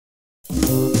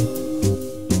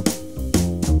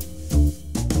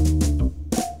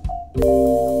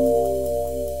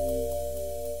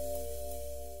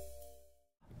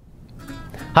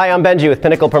Hi, I'm Benji with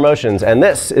Pinnacle Promotions, and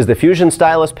this is the Fusion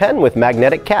Stylus Pen with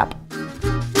magnetic cap.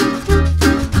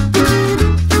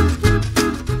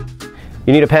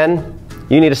 You need a pen?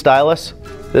 You need a stylus?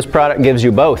 This product gives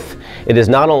you both. It is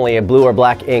not only a blue or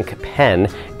black ink pen,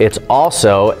 it's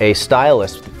also a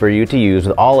stylus for you to use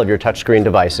with all of your touchscreen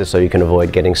devices so you can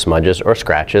avoid getting smudges or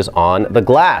scratches on the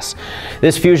glass.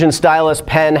 This Fusion Stylus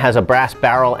Pen has a brass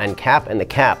barrel and cap, and the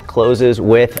cap closes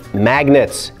with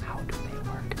magnets. How do they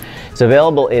work? It's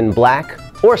available in black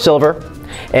or silver,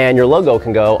 and your logo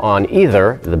can go on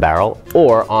either the barrel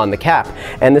or on the cap.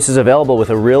 And this is available with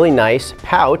a really nice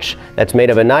pouch that's made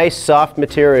of a nice soft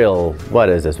material. What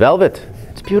is this, velvet?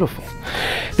 It's beautiful.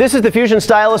 This is the Fusion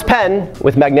Stylus Pen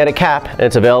with magnetic cap, and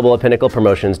it's available at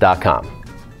pinnaclepromotions.com.